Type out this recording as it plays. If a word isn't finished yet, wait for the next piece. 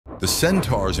The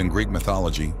Centaurs in Greek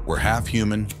mythology were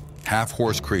half-human,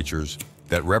 half-horse creatures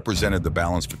that represented the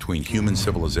balance between human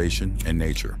civilization and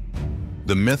nature.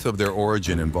 The myth of their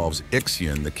origin involves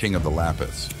Ixion, the king of the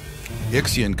Lapiths.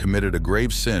 Ixion committed a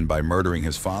grave sin by murdering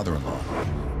his father-in-law,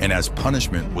 and as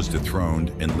punishment was dethroned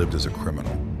and lived as a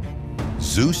criminal.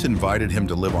 Zeus invited him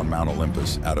to live on Mount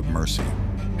Olympus out of mercy.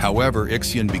 However,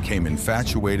 Ixion became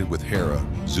infatuated with Hera,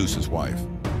 Zeus's wife.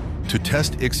 To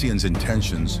test Ixion's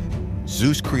intentions,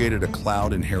 Zeus created a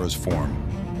cloud in Hera's form,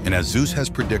 and as Zeus has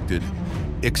predicted,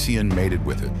 Ixion mated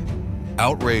with it.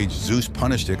 Outraged, Zeus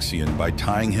punished Ixion by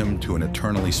tying him to an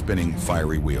eternally spinning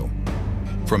fiery wheel.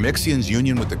 From Ixion's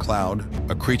union with the cloud,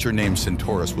 a creature named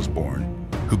Centaurus was born,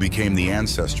 who became the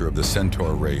ancestor of the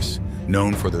Centaur race,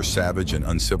 known for their savage and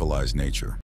uncivilized nature.